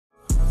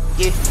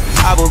Yeah,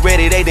 I was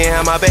ready, they didn't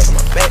have my back.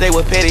 They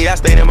were petty, I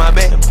stayed in my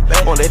bed. On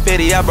that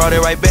petty, I brought it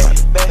right back.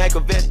 Make a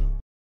vet.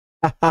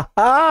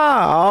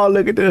 Oh,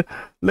 look at the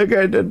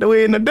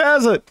we in the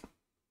desert.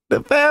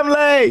 The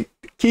family.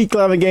 Keep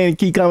climbing, gang.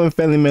 Keep coming,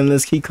 family, man.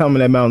 Let's keep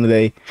coming that mountain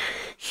today.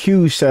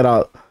 Huge shout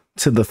out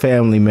to the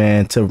family,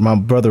 man. To my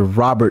brother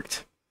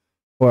Robert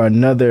for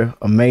another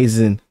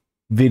amazing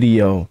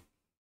video.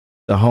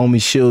 The homie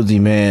Shieldsy,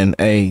 man.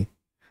 Hey,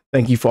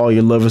 thank you for all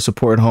your love and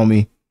support,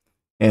 homie.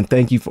 And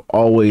thank you for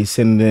always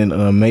sending in an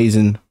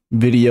amazing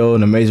video,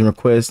 an amazing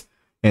request.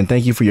 And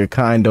thank you for your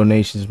kind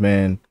donations,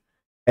 man.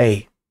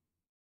 Hey.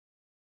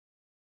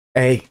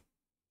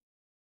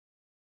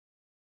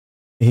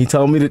 He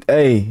told me that,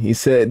 he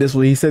said this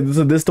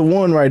is the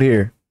one right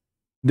here.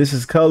 This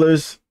is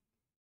Colors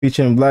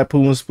featuring Black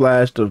Pumas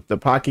Splash, the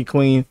Pocket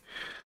Queen.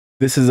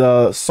 This is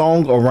a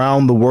song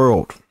Around the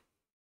World.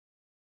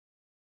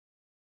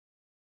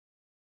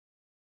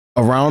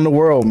 Around the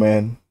World,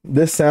 man.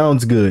 This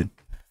sounds good.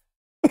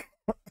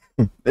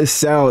 It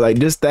sounds like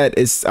just that.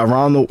 It's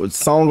around the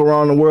song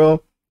Around the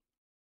World.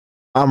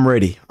 I'm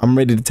ready. I'm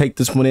ready to take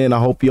this one in. I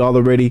hope you all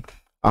are ready.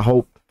 I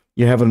hope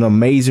you're having an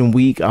amazing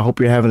week. I hope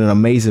you're having an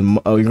amazing,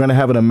 you're going to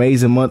have an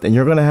amazing month, and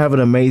you're going to have an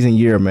amazing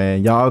year,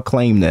 man. Y'all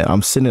claim that.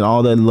 I'm sending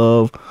all that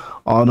love,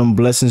 all them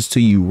blessings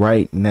to you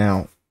right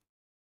now.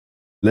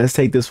 Let's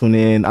take this one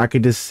in. I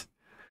could just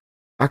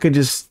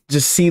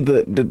see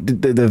the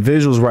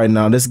visuals right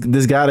now. This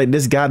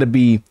gotta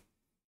be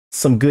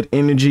some good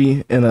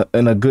energy and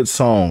a good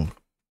song.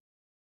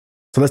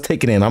 So let's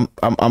take it in.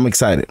 I'm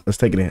excited. Let's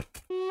take it in.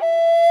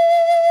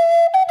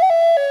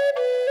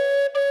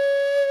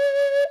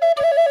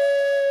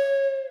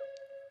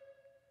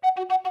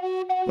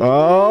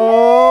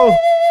 Oh,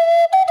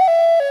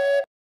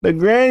 the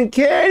Grand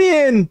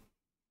Canyon.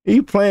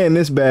 He playing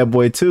this bad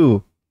boy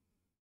too.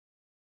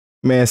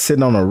 Man,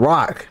 sitting on a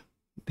rock.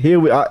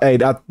 Here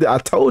I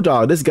told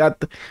y'all this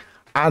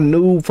I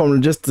knew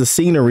from just the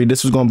scenery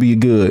this was gonna be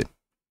good.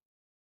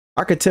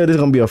 I could tell this is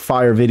gonna be a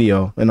fire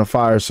video and a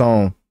fire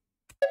song.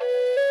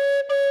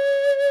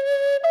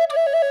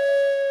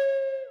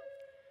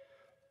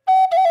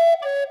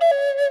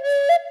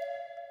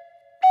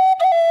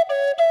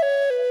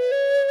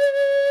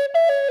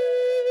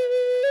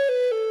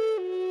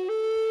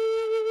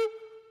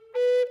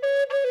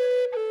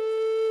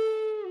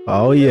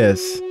 Oh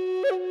yes.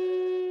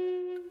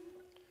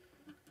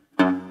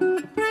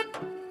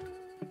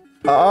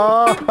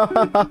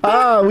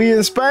 Oh, we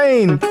in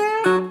Spain.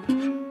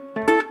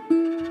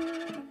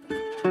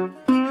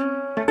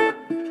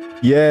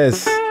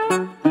 Yes.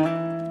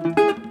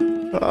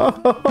 Oh.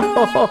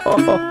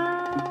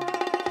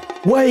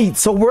 Wait,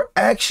 so we're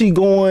actually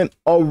going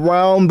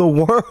around the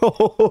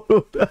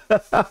world.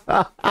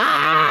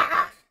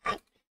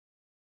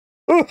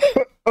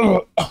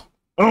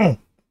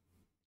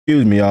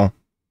 Excuse me, y'all.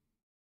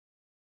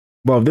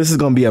 Bro, this is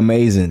gonna be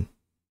amazing.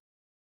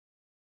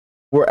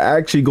 We're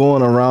actually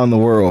going around the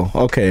world.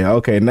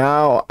 Okay.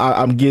 Now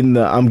I'm getting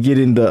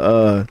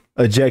the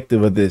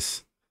objective of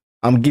this.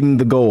 I'm getting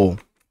the goal.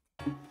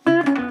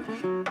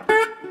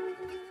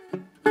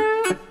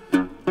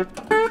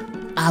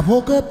 I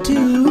woke up to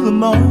the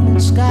morning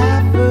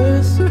sky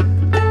first.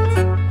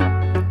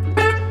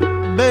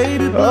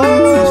 Baby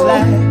blues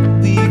like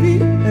the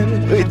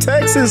Hey,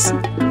 Texas.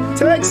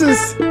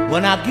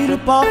 When I get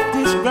up off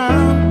this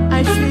ground,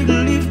 I shake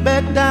a leaf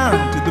back down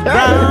to the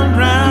brown,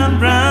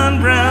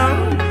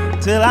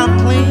 till I'm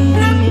clean.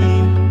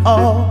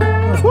 Oh,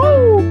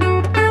 woo.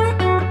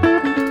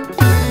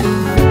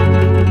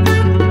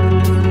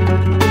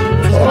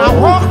 When I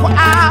walk where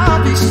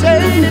I'll be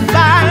shaded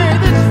by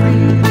the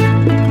tree,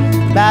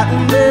 by the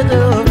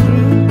middle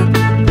blue,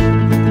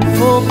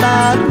 for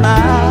by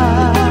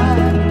mile,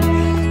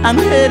 I'm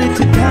headed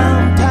to town.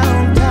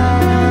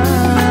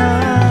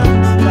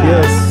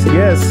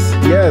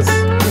 Yes.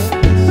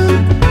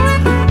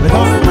 With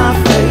all my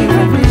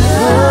favorite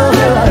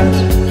colors,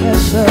 yes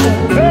sir.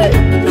 Hey.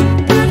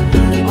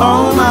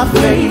 All my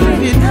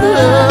favorite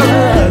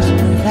colors,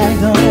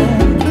 like on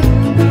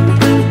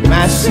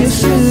my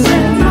sisters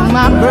and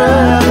my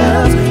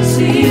brothers,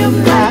 see you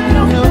black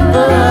and your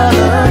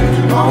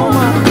brother. All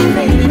my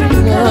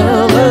favorite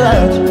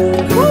colors.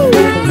 Woo.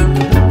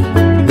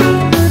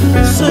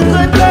 It's a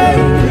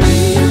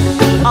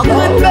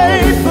good day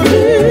for me.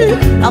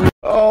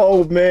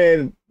 Oh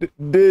man,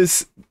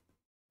 this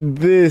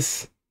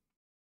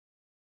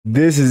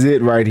is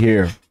it right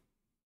here,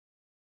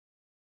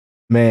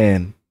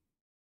 man.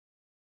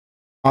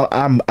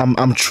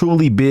 I'm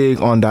truly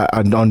big on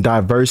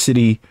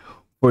diversity,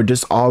 for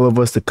just all of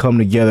us to come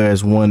together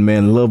as one,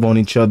 man. Love on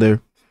each other,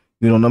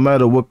 you know, no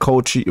matter what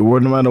culture, or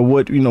no matter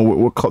what, you know,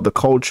 what the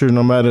culture,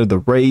 no matter the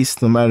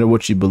race, no matter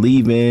what you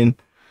believe in,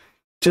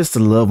 just to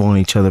love on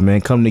each other,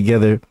 man. Come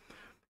together.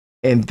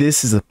 And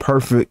this is a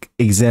perfect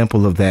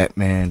example of that,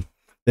 man.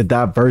 The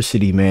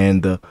diversity,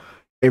 man.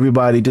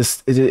 Everybody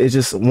it's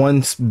just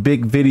one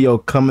big video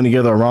coming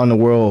together around the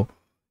world,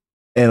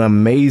 and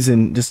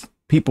amazing. Just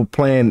people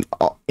playing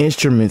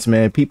instruments,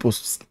 man.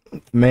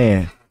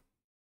 Man.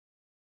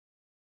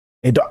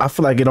 I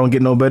feel like it don't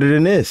get no better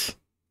than this.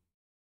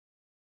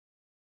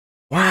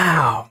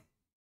 Wow.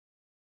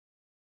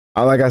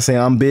 Like I say,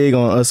 I'm big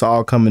on us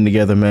all coming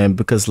together, man,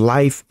 because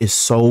life is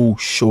so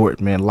short,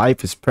 man.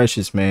 Life is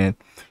precious, man.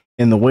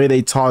 And the way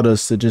they taught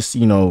us to just,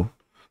 you know,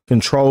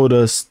 control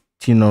us,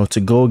 you know, to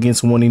go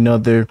against one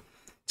another,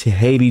 to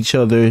hate each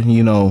other,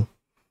 you know,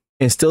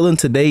 and still in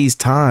today's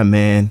time,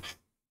 man,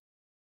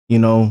 you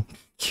know,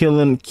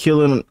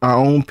 killing our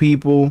own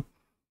people,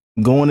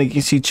 going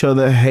against each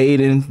other,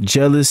 hating,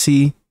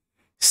 jealousy,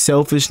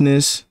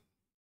 selfishness,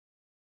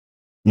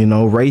 you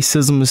know,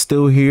 racism is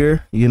still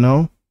here, you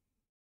know.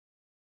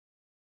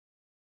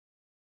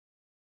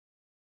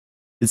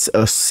 It's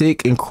a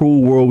sick and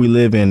cruel world we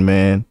live in,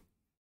 man.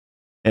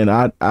 And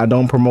I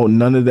don't promote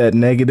none of that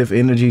negative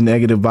energy,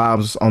 negative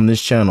vibes on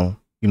this channel.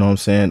 You know what I'm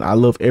saying? I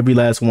love every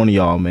last one of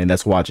y'all, man,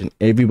 that's watching.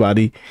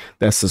 Everybody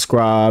that's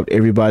subscribed,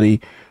 everybody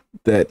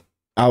that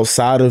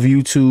outside of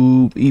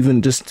YouTube,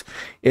 even just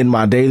in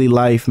my daily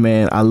life,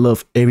 man. I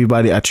love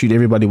everybody. I treat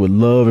everybody with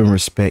love and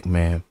respect,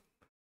 man.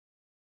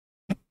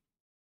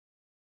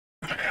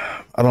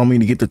 I don't mean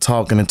to get to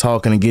talking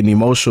and getting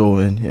emotional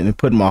and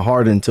putting my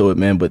heart into it,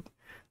 man, but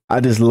I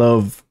just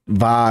love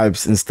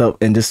vibes and stuff,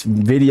 and just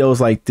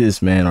videos like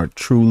this, man, are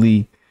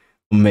truly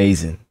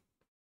amazing.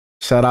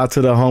 Shout out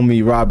to the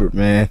homie Robert,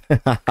 man.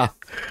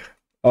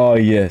 Oh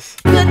yes.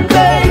 Good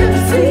day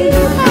to see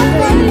my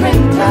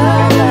favorite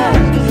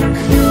colors.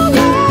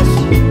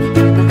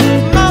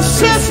 My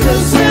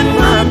sisters and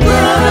my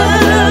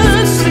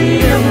brothers see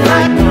them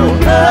like no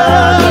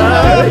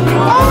other.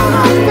 All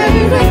my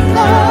favorite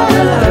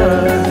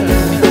colors.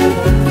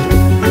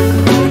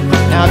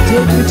 Now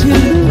take me to the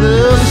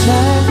other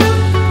side.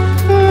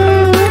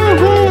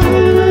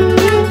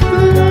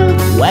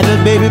 Why the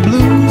baby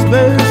blues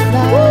birds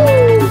fly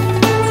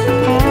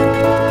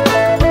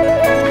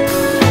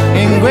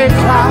in gray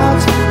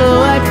clouds, the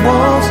white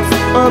walls,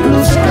 or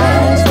blue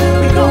skies?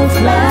 We gon'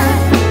 fly,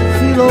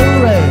 feel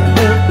alright,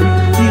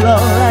 feel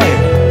alright.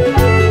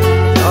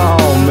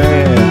 Oh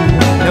man.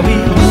 And we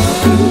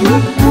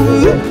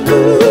yeah.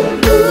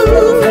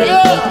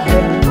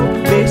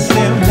 They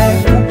sound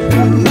like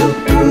yeah.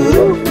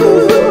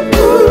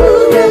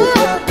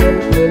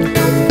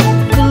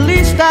 The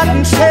least I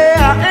can say, I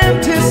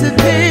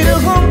anticipate a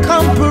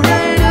homecoming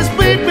parade as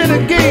we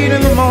renegade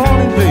in the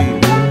morning, baby.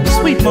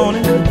 Sweet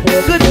morning,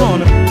 good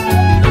morning,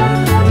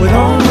 with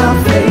all my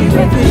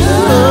favorite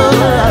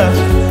colors.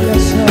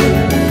 Yes, sir.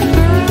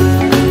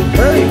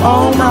 Hey,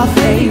 all my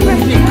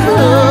favorite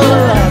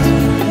colors.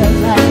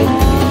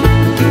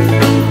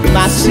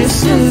 My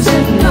sisters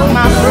and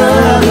my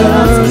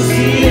brothers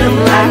see them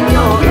like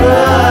no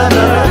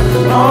other.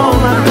 All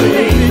my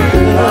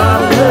favorite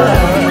colors.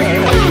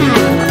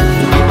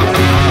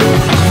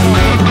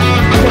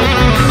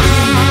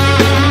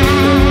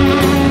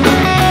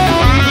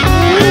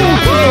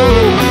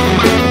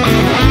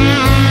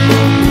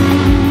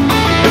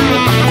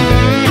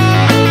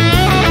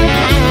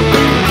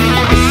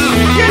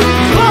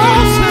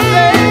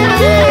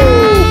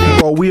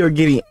 We are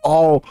getting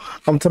all,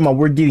 I'm talking about,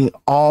 we're getting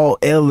all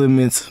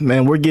elements,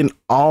 man. We're getting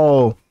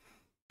all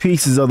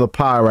pieces of the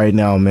pie right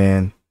now,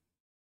 man.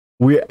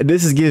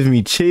 This is giving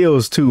me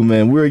chills too,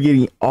 man. We're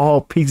getting all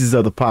pieces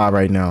of the pie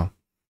right now,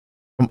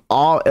 from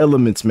all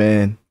elements,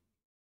 man,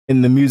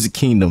 in the music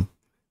kingdom.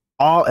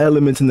 All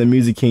elements in the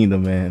music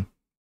kingdom, man.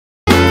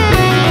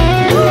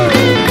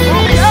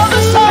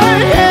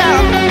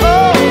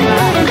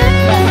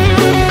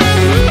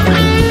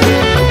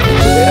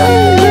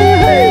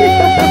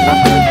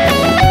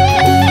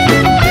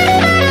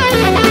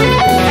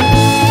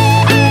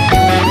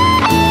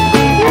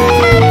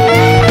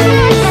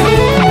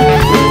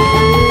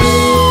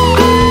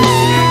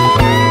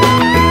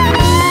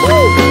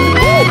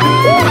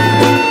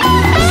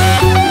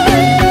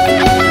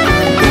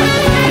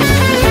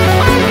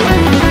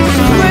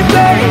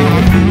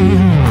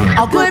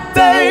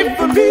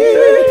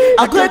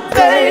 A good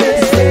day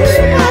to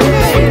see my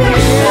baby.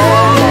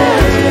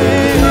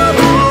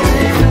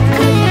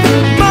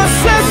 My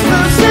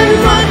sisters and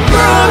my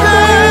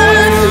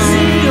brothers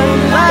see them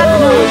like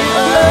no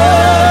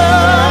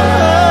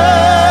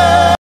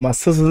other. My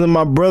sisters and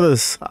my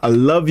brothers, I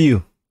love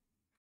you.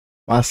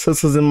 My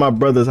sisters and my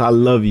brothers, I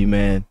love you,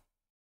 man.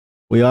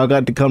 We all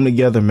got to come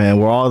together, man.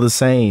 We're all the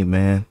same,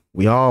 man.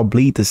 We all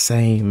bleed the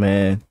same,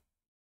 man.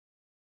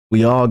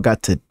 We all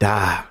got to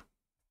die.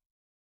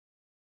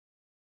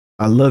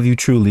 I love you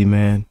truly,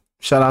 man.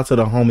 Shout out to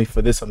the homie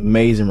for this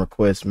amazing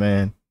request,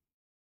 man.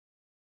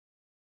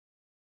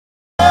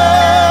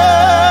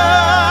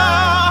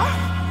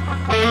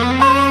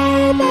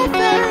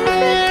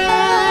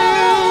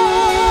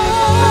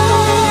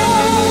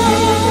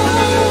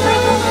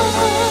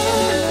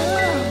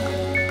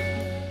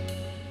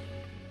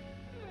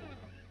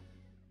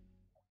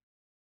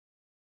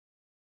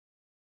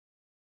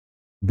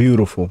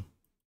 Beautiful.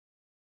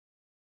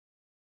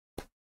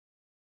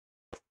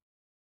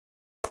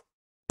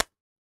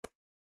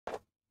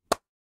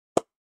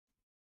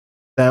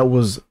 That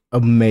was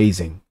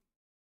amazing.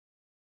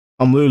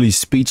 I'm literally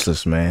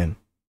speechless, man.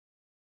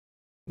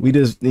 We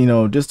just, you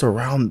know, just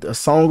around a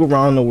song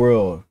around the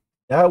world.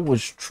 That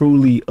was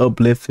truly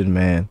uplifting,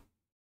 man.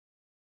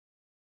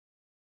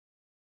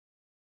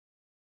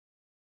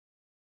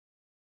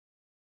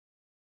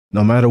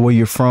 No matter where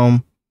you're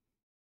from,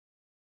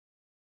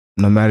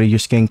 no matter your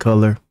skin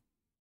color,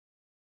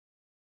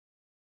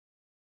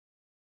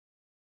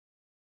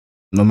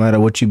 no matter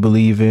what you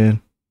believe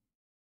in,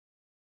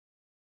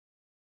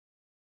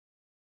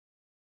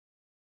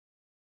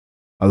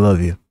 I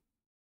love you.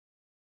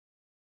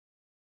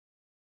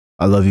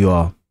 I love you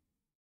all.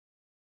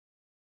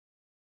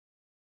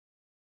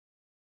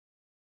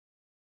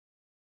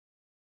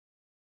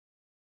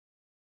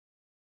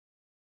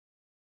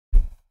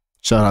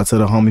 Shout out to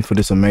the homie for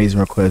this amazing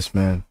request,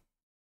 man.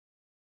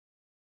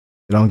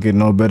 It don't get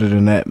no better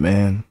than that,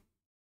 man.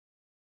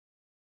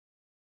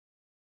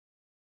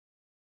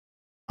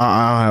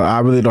 I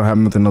really don't have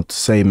nothing else to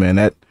say, man.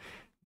 That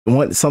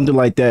something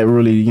like that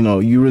really, you know,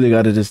 you really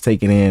got to just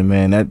take it in,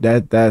 man.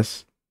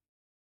 That's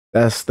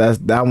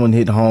that one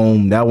hit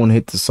home. That one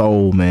hit the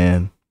soul,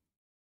 man.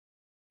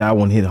 That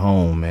one hit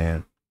home,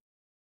 man.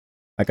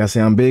 Like I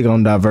say, I'm big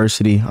on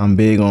diversity. I'm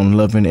big on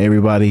loving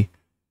everybody.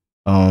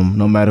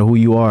 No matter who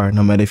you are,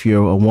 no matter if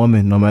you're a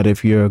woman, no matter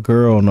if you're a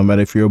girl, no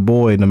matter if you're a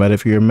boy, no matter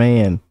if you're a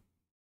man.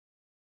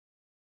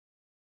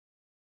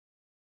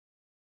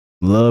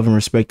 Love and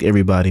respect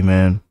everybody,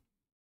 man.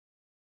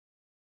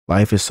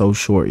 Life is so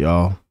short,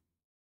 y'all.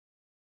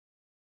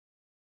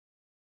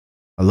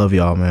 I love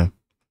y'all, man.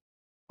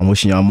 I'm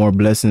wishing y'all more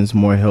blessings,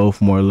 more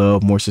health, more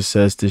love, more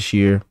success this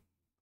year.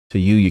 To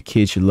you, your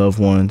kids, your loved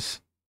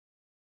ones.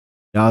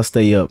 Y'all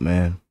stay up,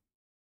 man.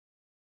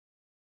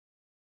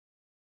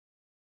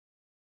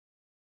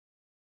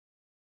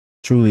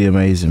 Truly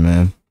amazing,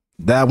 man.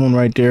 That one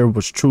right there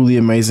was truly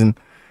amazing.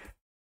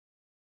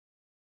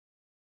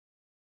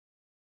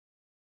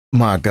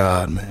 My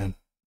God, man.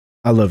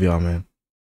 I love y'all, man.